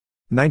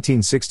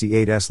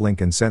1968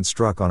 Lincoln Cent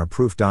struck on a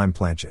proof dime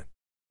planchet.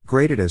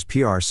 Graded as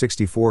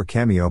PR64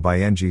 Cameo by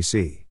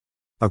NGC.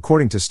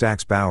 According to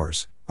Stax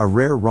Bowers, a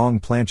rare wrong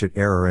planchet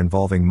error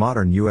involving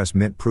modern U.S.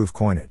 mint proof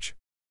coinage.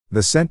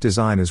 The cent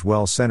design is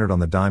well centered on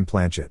the dime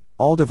planchet,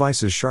 all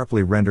devices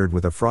sharply rendered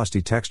with a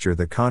frosty texture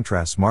that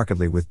contrasts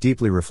markedly with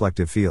deeply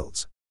reflective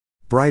fields.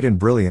 Bright and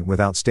brilliant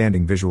with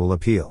outstanding visual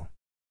appeal.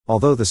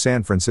 Although the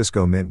San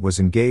Francisco Mint was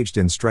engaged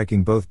in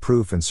striking both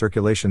proof and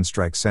circulation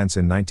strike cents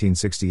in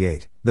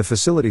 1968, the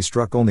facility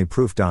struck only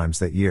proof dimes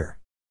that year.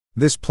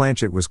 This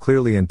planchet was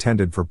clearly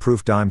intended for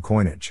proof dime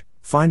coinage,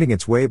 finding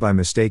its way by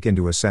mistake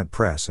into a cent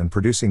press and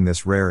producing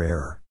this rare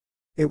error.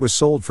 It was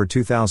sold for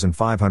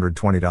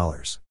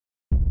 $2,520.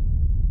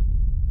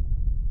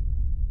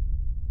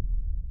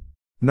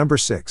 Number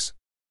 6.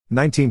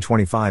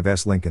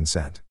 1925 Lincoln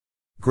Cent.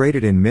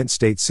 Graded in mint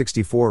state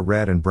 64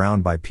 red and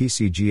brown by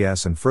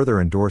PCGS and further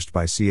endorsed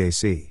by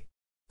CAC.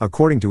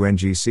 According to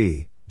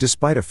NGC,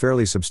 despite a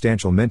fairly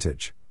substantial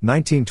mintage,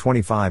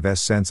 1925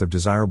 cents of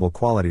desirable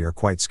quality are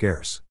quite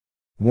scarce.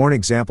 Worn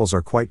examples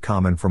are quite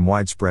common from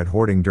widespread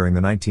hoarding during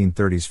the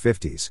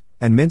 1930s-50s,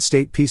 and mint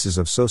state pieces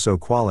of so-so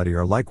quality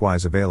are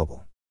likewise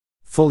available.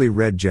 Fully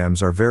red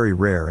gems are very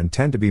rare and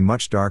tend to be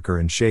much darker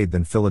in shade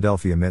than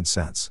Philadelphia mint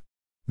cents.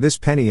 This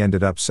penny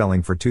ended up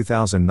selling for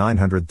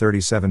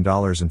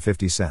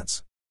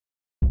 $2,937.50.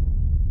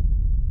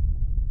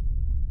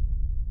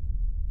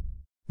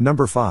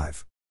 Number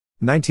 5.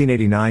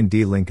 1989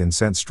 Lincoln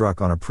Cent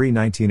struck on a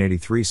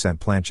pre-1983 cent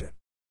planchet.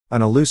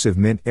 An elusive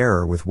mint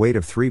error with weight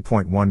of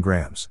 3.1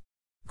 grams.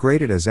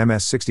 Graded as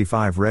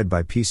MS65 red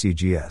by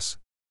PCGS.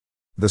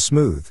 The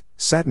smooth,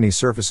 satiny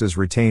surfaces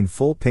retain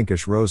full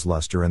pinkish rose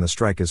luster and the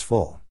strike is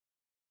full.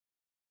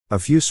 A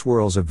few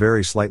swirls of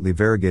very slightly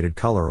variegated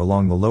color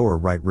along the lower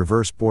right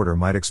reverse border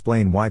might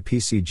explain why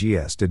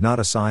PCGS did not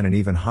assign an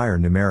even higher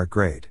numeric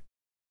grade.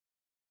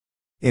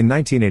 In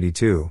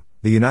 1982,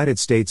 the United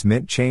States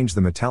Mint changed the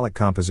metallic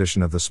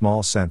composition of the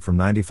small cent from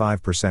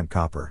 95%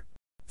 copper,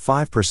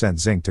 5%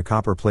 zinc to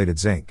copper-plated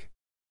zinc.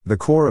 The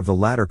core of the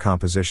latter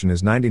composition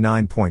is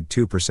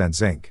 99.2%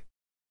 zinc,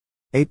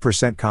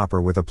 8%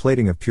 copper with a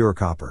plating of pure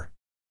copper.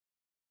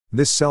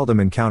 This seldom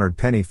encountered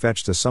penny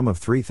fetched a sum of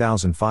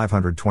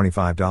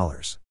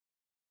 $3,525.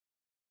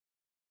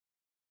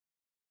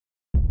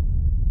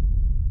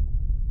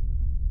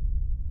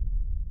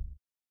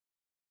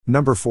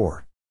 Number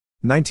 4.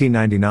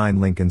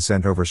 1999 Lincoln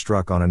Cent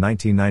overstruck on a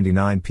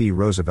 1999 P.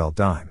 Roosevelt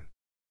dime.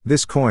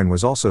 This coin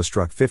was also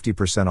struck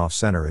 50% off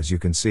center as you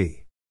can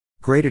see.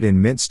 Graded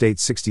in mint state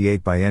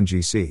 68 by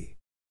NGC.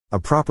 A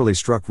properly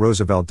struck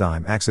Roosevelt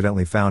dime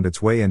accidentally found its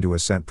way into a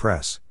cent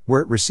press, where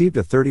it received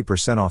a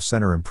 30% off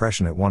center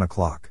impression at 1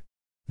 o'clock.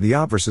 The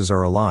obverses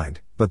are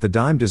aligned, but the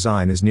dime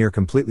design is near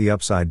completely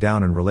upside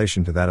down in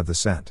relation to that of the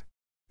cent.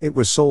 It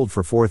was sold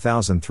for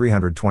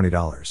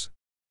 $4,320.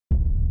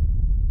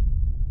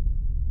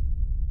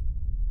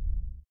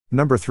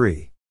 Number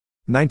 3.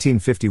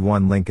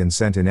 1951 Lincoln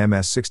Cent in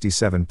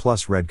MS67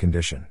 plus red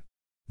condition.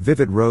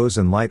 Vivid rose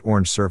and light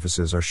orange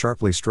surfaces are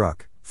sharply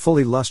struck,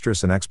 fully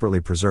lustrous and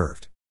expertly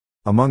preserved.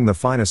 Among the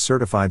finest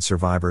certified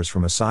survivors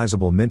from a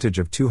sizable mintage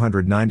of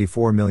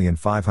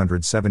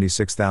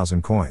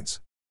 294,576,000 coins.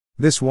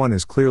 This one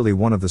is clearly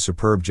one of the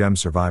superb gem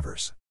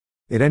survivors.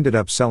 It ended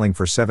up selling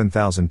for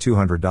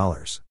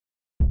 $7,200.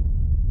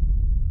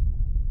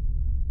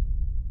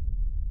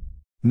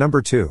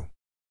 Number 2.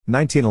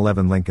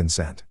 1911 Lincoln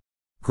Cent.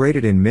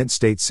 Graded in mint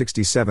state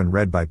 67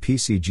 red by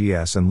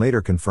PCGS and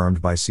later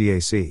confirmed by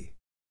CAC.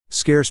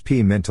 Scarce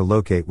P mint to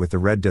locate with the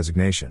red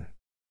designation.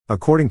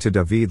 According to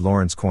David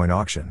Lawrence Coin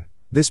Auction,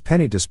 this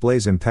penny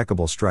displays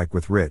impeccable strike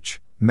with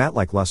rich,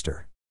 matte-like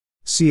luster.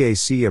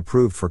 CAC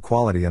approved for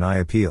quality and eye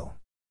appeal.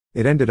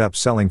 It ended up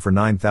selling for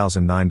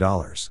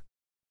 $9,009.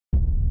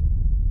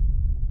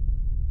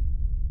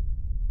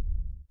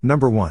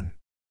 Number 1.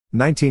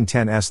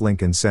 1910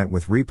 Lincoln Cent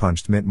with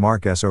repunched mint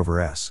mark S over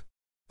S.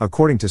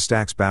 According to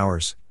Stax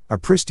Bowers, a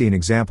pristine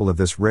example of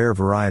this rare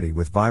variety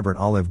with vibrant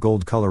olive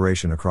gold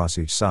coloration across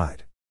each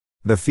side.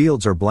 The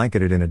fields are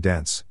blanketed in a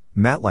dense,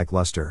 matte-like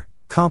luster,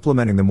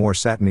 complementing the more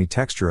satiny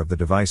texture of the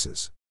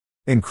devices.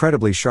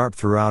 Incredibly sharp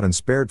throughout and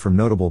spared from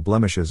notable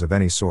blemishes of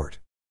any sort.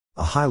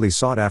 A highly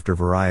sought-after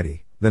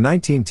variety, the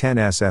 1910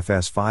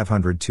 SFS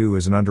 502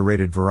 is an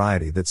underrated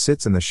variety that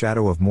sits in the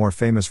shadow of more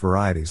famous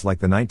varieties like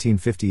the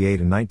 1958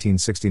 and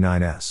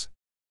 1969 S.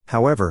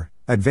 However,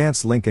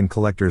 advanced Lincoln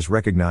collectors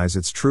recognize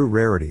its true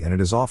rarity and it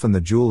is often the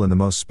jewel in the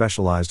most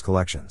specialized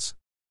collections.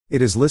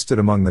 It is listed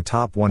among the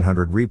top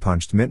 100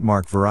 repunched mint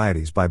mark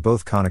varieties by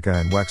both Konica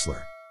and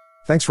Wexler.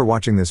 Thanks for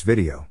watching this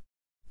video.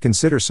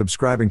 Consider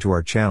subscribing to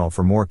our channel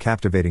for more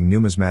captivating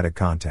numismatic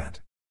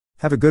content.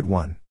 Have a good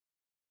one.